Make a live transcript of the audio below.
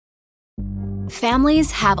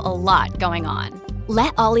Families have a lot going on.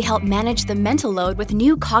 Let Ollie help manage the mental load with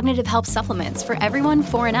new cognitive help supplements for everyone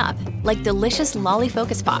 4 and up, like delicious Lolly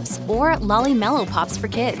Focus Pops or Lolly Mellow Pops for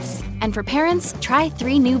kids. And for parents, try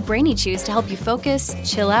 3 new Brainy Chews to help you focus,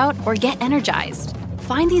 chill out, or get energized.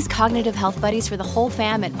 Find these cognitive health buddies for the whole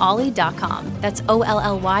fam at ollie.com. That's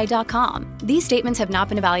OLLY.com. These statements have not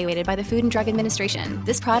been evaluated by the Food and Drug Administration.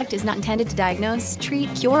 This product is not intended to diagnose,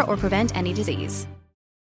 treat, cure, or prevent any disease.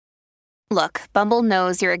 Look, Bumble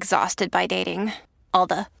knows you're exhausted by dating. All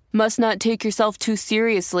the, must not take yourself too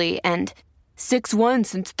seriously, and 6'1"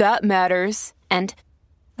 since that matters, and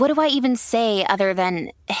what do I even say other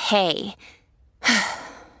than, hey?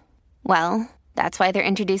 Well, that's why they're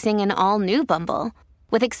introducing an all-new Bumble,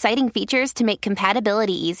 with exciting features to make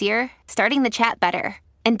compatibility easier, starting the chat better,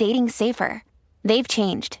 and dating safer. They've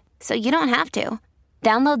changed, so you don't have to.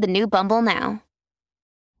 Download the new Bumble now.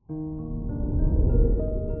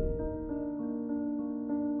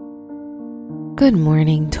 Good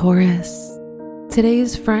morning, Taurus. Today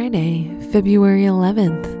is Friday, February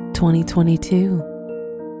 11th, 2022.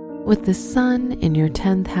 With the sun in your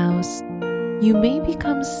 10th house, you may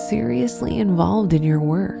become seriously involved in your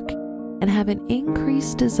work and have an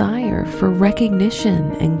increased desire for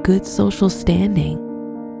recognition and good social standing.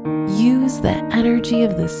 Use the energy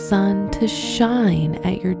of the sun to shine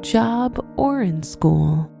at your job or in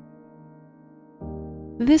school.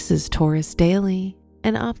 This is Taurus Daily,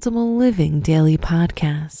 an Optimal Living daily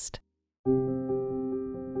podcast.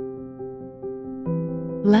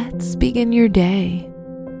 Let's begin your day.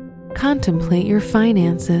 Contemplate your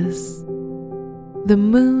finances. The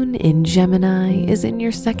moon in Gemini is in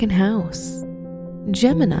your 2nd house.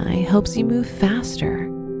 Gemini helps you move faster,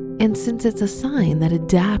 and since it's a sign that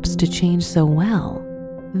adapts to change so well,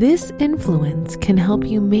 this influence can help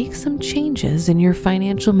you make some changes in your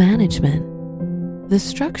financial management. The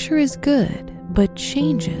structure is good, but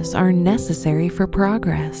changes are necessary for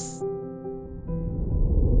progress.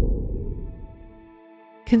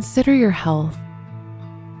 Consider your health.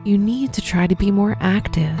 You need to try to be more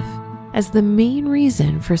active, as the main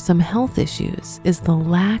reason for some health issues is the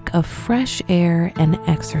lack of fresh air and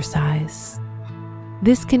exercise.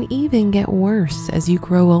 This can even get worse as you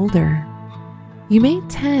grow older. You may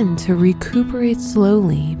tend to recuperate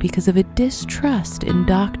slowly because of a distrust in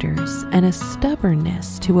doctors and a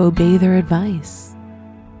stubbornness to obey their advice.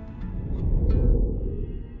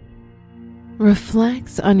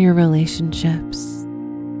 Reflect on your relationships.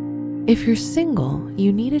 If you're single,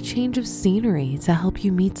 you need a change of scenery to help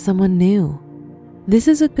you meet someone new. This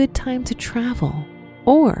is a good time to travel,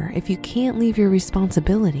 or if you can't leave your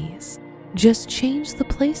responsibilities, just change the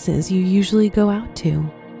places you usually go out to.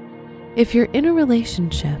 If you're in a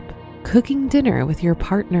relationship, cooking dinner with your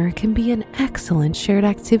partner can be an excellent shared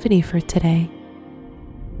activity for today.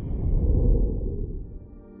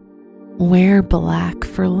 Wear black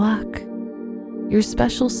for luck. Your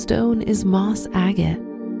special stone is moss agate,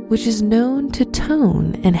 which is known to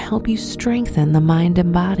tone and help you strengthen the mind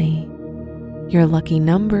and body. Your lucky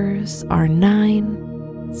numbers are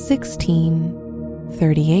 9, 16,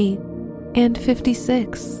 38, and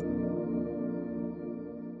 56.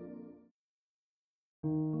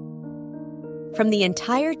 From the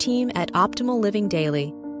entire team at Optimal Living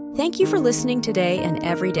Daily, thank you for listening today and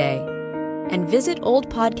every day. And visit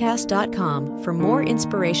oldpodcast.com for more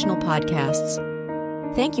inspirational podcasts.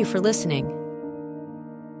 Thank you for listening.